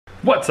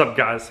What's up,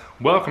 guys?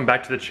 Welcome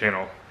back to the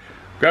channel.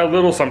 Got a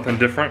little something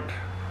different.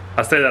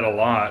 I say that a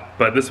lot,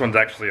 but this one's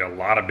actually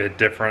a bit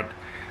different.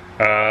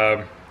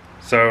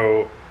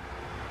 So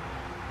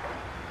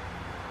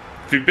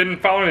if you've been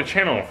following the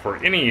channel for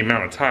any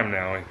amount of time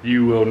now,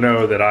 you will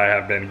know that I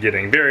have been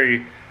getting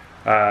very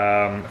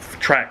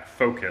track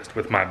focused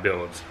with my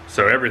builds.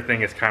 So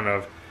everything is kind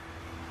of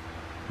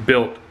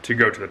built to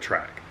go to the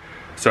track.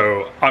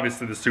 So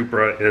obviously the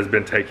Supra has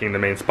been taking the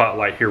main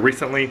spotlight here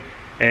recently,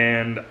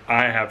 and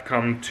I have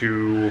come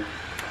to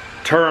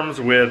terms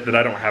with that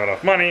I don't have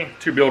enough money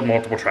to build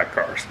multiple track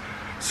cars.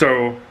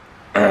 So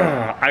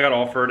I got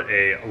offered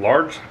a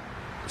large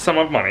sum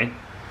of money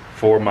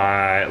for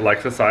my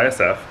Lexus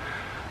ISF.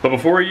 But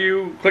before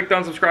you click the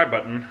unsubscribe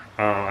button,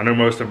 I know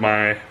most of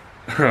my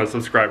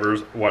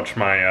subscribers watch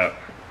my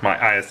my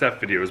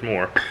ISF videos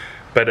more,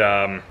 but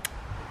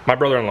my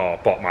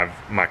brother-in-law bought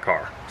my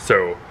car,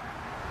 so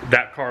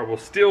that car will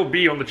still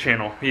be on the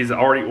channel. He's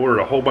already ordered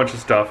a whole bunch of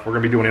stuff. We're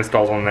gonna be doing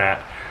installs on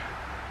that.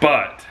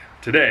 But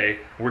today,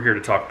 we're here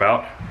to talk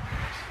about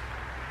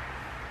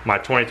my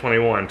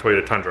 2021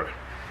 Toyota Tundra.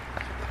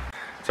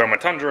 So my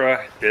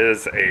Tundra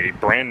is a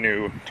brand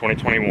new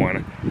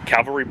 2021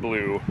 Cavalry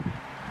Blue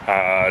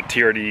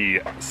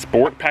TRD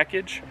Sport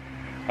package.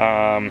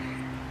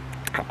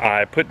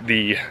 I put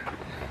the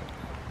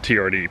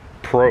TRD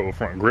Pro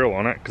front grille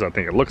on it because I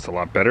think it looks a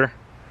lot better.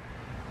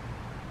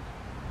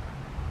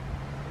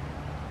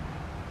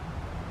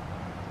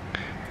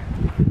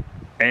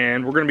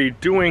 And we're going to be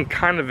doing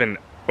kind of an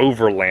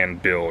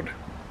overland build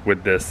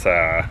with this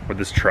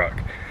truck.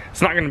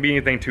 It's not going to be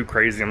anything too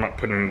crazy. I'm not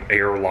putting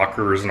air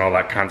lockers and all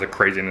that kinds of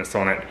craziness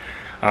on it.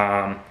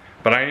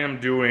 But I am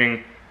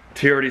doing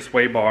TRD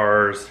sway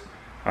bars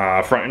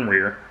front and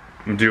rear.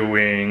 I'm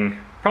doing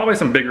probably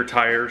some bigger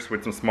tires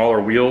with some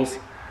smaller wheels.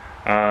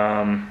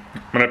 I'm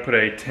going to put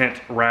a tent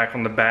rack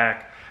on the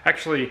back.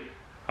 Actually,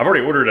 I've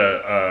already ordered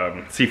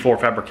a C4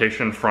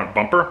 fabrication front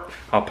bumper.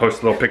 I'll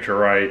post a little picture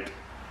right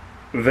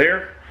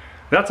there.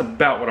 That's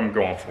about what I'm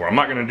going for. I'm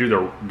not going to do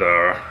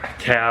the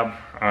cab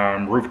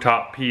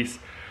rooftop piece,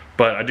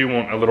 but I do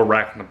want a little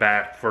rack in the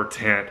back for a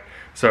tent.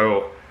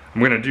 So I'm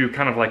going to do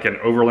kind of like an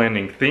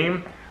overlanding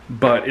theme,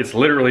 but it's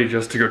literally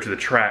just to go to the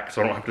track,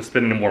 so I don't have to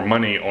spend any more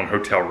money on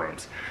hotel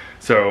rooms.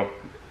 So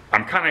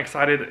I'm kind of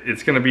excited.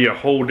 It's going to be a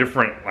whole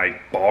different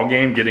like ball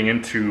game getting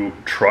into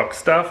truck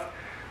stuff.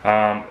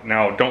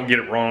 Now don't get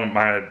it wrong,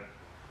 my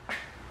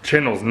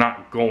channel's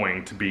not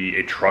going to be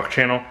a truck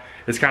channel.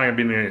 It's kind of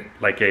going to be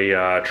like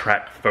a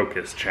track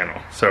focused channel.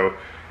 So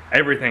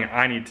everything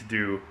I need to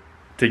do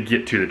to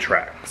get to the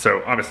track.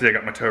 So obviously I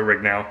got my tow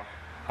rig now.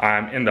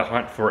 I'm in the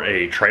hunt for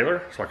a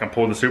trailer so I can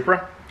pull the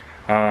Supra.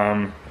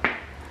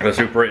 The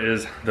Supra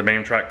is the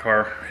main track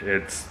car.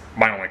 It's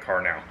my only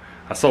car now.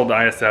 I sold the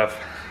ISF.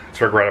 It's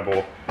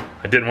regrettable.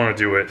 I didn't want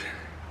to do it,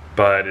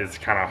 but it's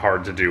kind of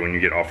hard to do when you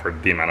get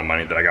offered the amount of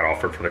money that I got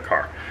offered for the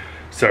car.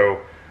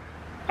 So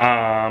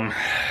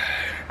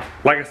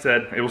like I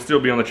said, it will still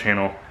be on the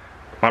channel.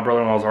 My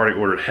brother-in-law's already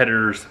ordered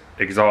headers,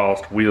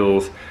 exhaust,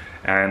 wheels,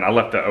 and I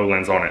left the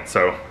O-lens on it.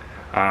 So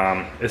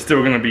it's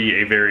still going to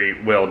be a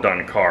very well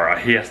done car.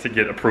 He has to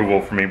get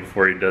approval from me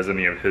before he does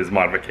any of his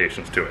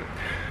modifications to it.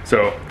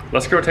 So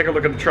let's go take a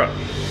look at the truck.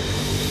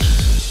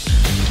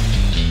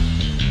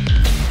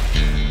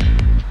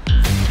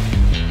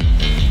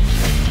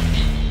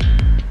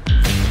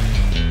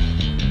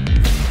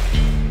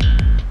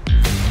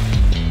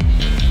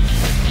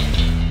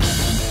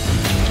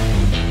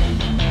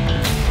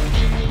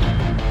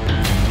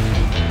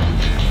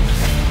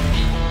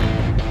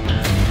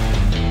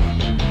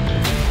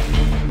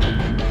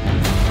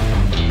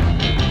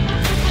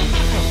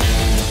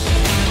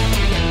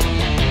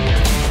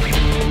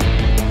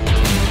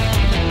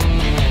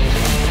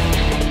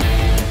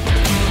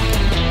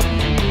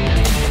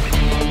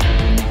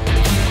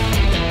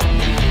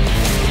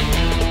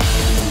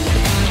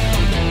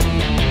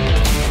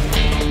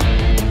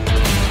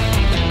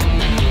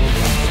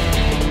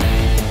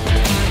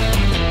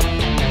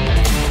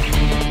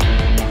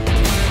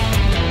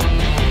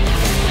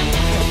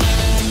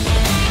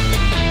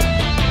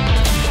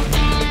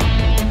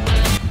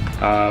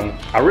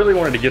 I really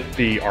wanted to get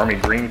the army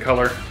green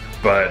color,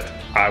 but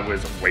I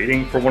was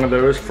waiting for one of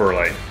those for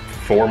like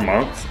 4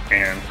 months,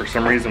 and for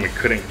some reason we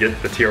couldn't get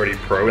the TRD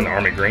Pro in the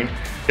army green.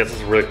 I guess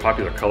it's a really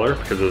popular color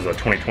because it was a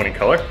 2020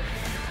 color.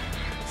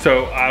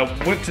 So I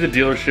went to the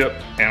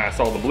dealership and I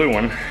saw the blue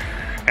one,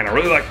 and I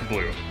really liked the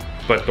blue,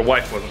 but the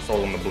wife wasn't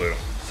sold on the blue.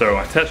 So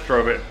I test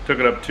drove it, took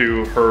it up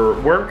to her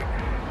work,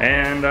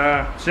 and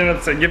she ended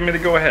up giving me the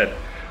go ahead.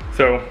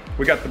 So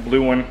we got the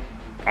blue one.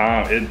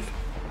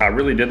 I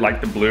really did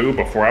like the blue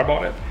before I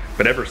bought it,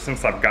 but ever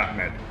since I've gotten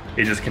it,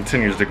 it just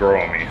continues to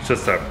grow on me. It's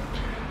just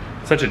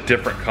such a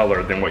different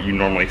color than what you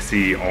normally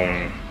see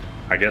on,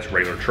 I guess,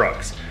 regular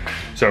trucks.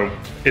 So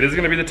it is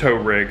gonna be the tow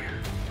rig.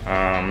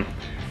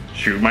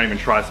 Shoot, might even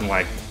try some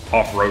like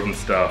off-road and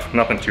stuff.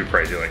 Nothing too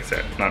crazy, like I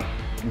said. Not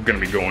gonna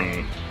be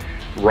going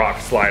rock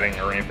sliding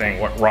or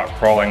anything, rock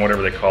crawling,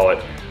 whatever they call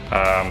it.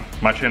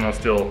 My channel is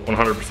still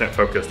 100%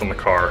 focused on the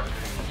car,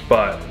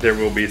 but there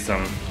will be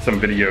some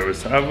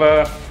videos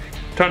of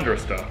Tundra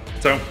stuff.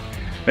 So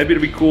maybe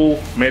it'll be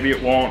cool, maybe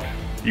it won't.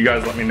 You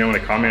guys let me know in the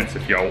comments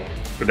if y'all,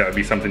 if that would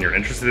be something you're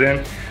interested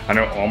in. I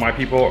know all my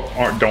people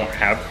don't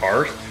have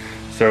cars,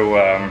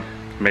 so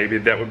maybe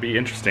that would be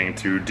interesting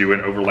to do an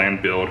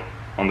overland build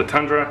on the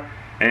Tundra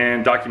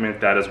and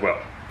document that as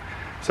well.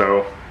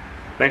 So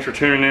thanks for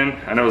tuning in.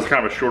 I know it was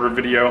kind of a shorter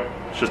video.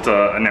 It's just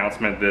an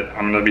announcement that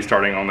I'm gonna be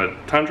starting on the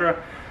Tundra,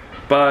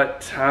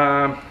 but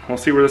we'll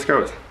see where this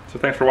goes. So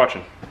thanks for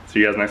watching.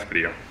 See you guys next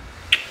video.